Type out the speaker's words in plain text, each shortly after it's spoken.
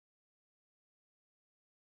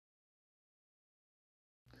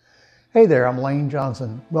Hey there, I'm Layne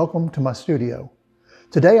Johnson. Welcome to my studio.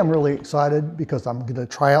 Today I'm really excited because I'm going to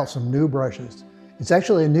try out some new brushes. It's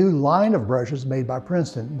actually a new line of brushes made by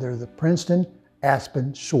Princeton. They're the Princeton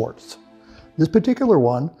Aspen Shorts. This particular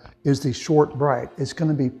one is the Short Bright. It's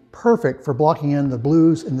going to be perfect for blocking in the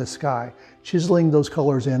blues in the sky, chiseling those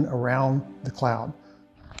colors in around the cloud.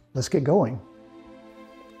 Let's get going.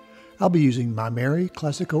 I'll be using Maimeri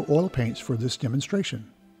Classico Oil Paints for this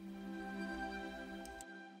demonstration.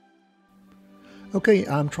 Okay,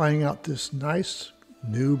 I'm trying out this nice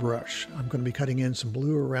new brush. I'm going to be cutting in some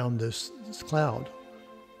blue around this cloud.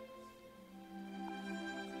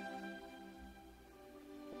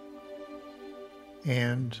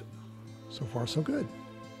 And so far so good.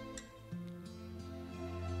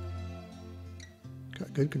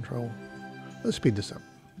 Got good control. Let's speed this up.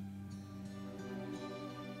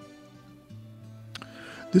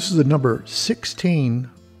 This is the number 16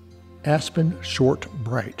 Aspen Short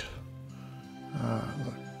Bright.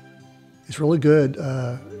 It's really good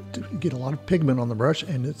to get a lot of pigment on the brush,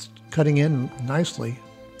 and it's cutting in nicely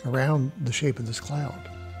around the shape of this cloud.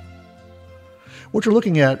 What you're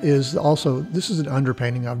looking at is also, this is an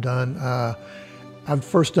underpainting I've done. I've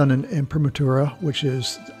first done an imprimatura, which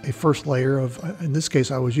is a first layer of, in this case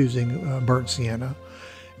I was using burnt sienna,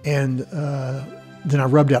 and then I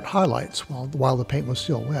rubbed out highlights while the paint was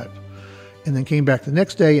still wet. And then came back the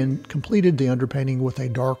next day and completed the underpainting with a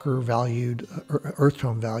darker valued earth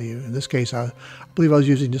tone value. In this case, I believe I was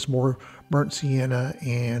using just more burnt sienna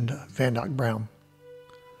and Van Dyke brown.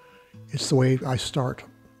 It's the way I start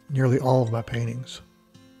nearly all of my paintings.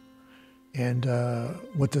 And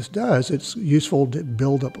what this does, it's useful to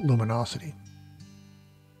build up luminosity.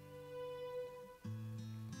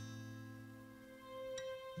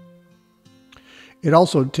 It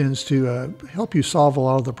also tends to help you solve a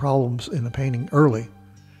lot of the problems in the painting early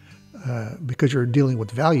because you're dealing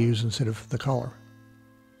with values instead of the color.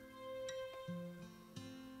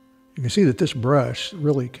 You can see that this brush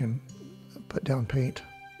really can put down paint.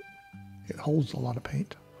 It holds a lot of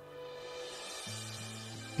paint.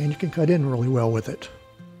 And you can cut in really well with it.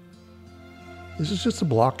 This is just a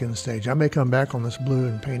block-in stage. I may come back on this blue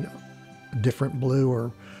and paint a different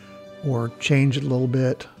blue or change it a little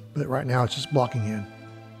bit. But right now it's just blocking in,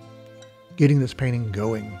 getting this painting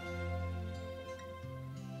going.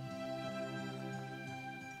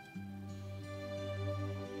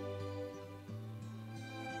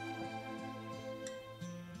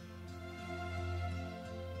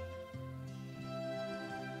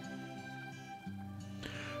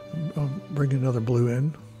 I'll bring another blue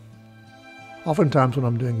in. Oftentimes when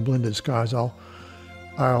I'm doing blended skies, I'll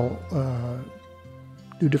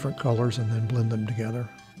do different colors and then blend them together.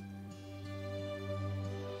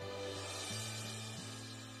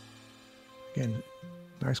 Again,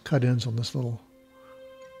 nice cut-ins on this little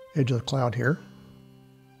edge of the cloud here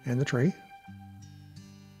and the tree.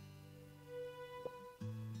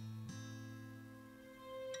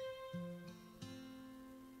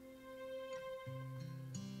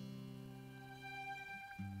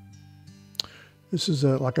 This is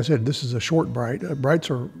like I said, this is a Short Bright. Brights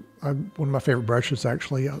are one of my favorite brushes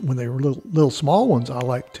actually. When they were little small ones, I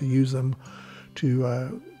like to use them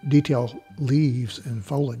to detail leaves and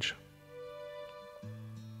foliage.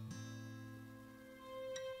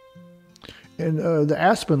 And the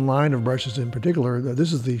Aspen line of brushes in particular,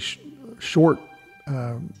 this is the short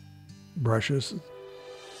brushes,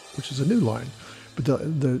 which is a new line. But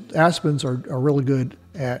the Aspens are really good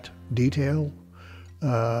at detail.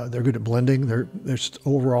 They're good at blending. They're just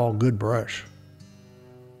overall good brush.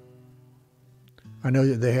 I know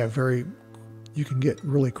that they have you can get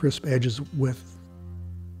really crisp edges with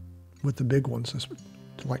the big ones,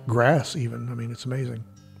 like grass even. I mean, it's amazing.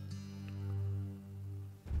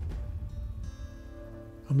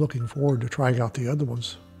 I'm looking forward to trying out the other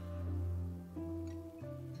ones.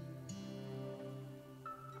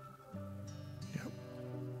 Yep.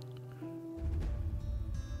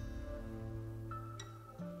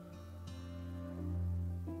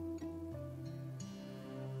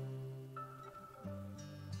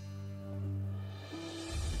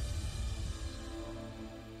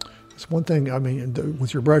 It's one thing, I mean,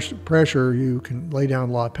 with your brush pressure, you can lay down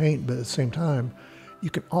a lot of paint, but at the same time, you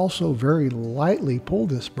can also very lightly pull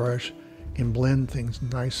this brush and blend things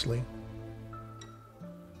nicely.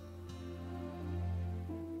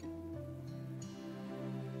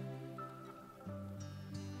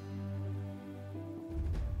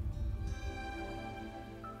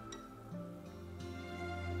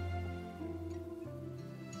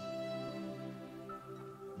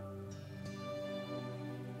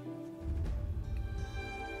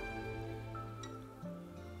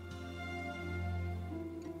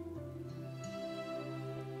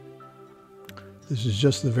 This is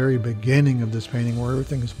just the very beginning of this painting where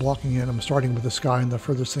everything is blocking in. I'm starting with the sky and the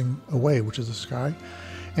furthest thing away, which is the sky.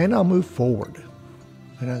 And I'll move forward.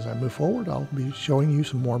 And as I move forward, I'll be showing you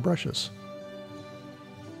some more brushes.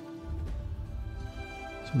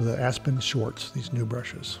 Some of the Aspen Shorts, these new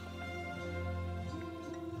brushes.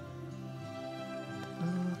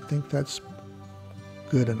 I think that's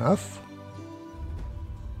good enough.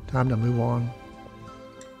 Time to move on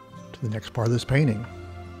to the next part of this painting.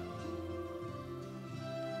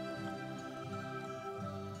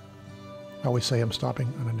 I always say I'm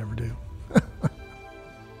stopping, and I never do.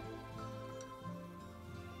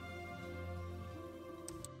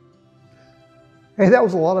 Hey, that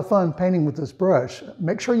was a lot of fun painting with this brush.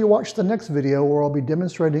 Make sure you watch the next video where I'll be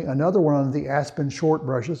demonstrating another one of the Aspen Short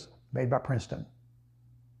brushes made by Princeton.